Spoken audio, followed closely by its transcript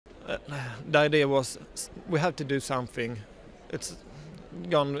The idea was we have to do something. It's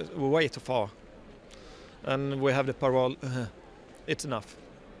gone way too far. And we have the parole, it's enough.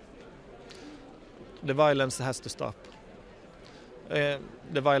 The violence has to stop.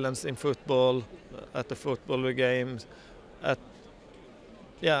 The violence in football, at the football games, at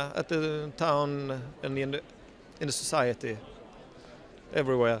the town and in the society,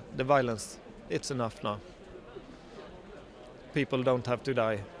 everywhere. The violence, it's enough now. People don't have to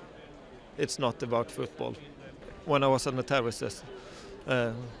die. It's not about football. When I was on the terraces,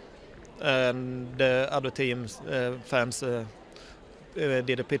 and the other teams, fans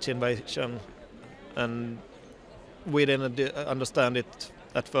did a pitch invasion, and we didn't understand it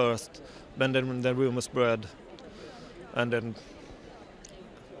at first, but then the rumors spread, and then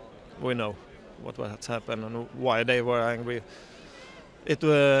we know what has happened and why they were angry.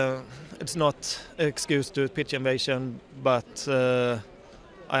 It's not an excuse to pitch invasion, but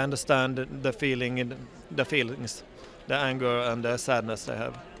I understand the feelings, the anger and the sadness they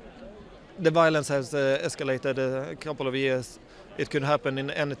have. The violence has escalated a couple of years. It could happen in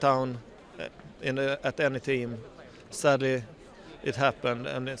any town, at any team. Sadly, it happened,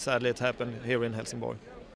 and sadly it happened here in Helsingborg.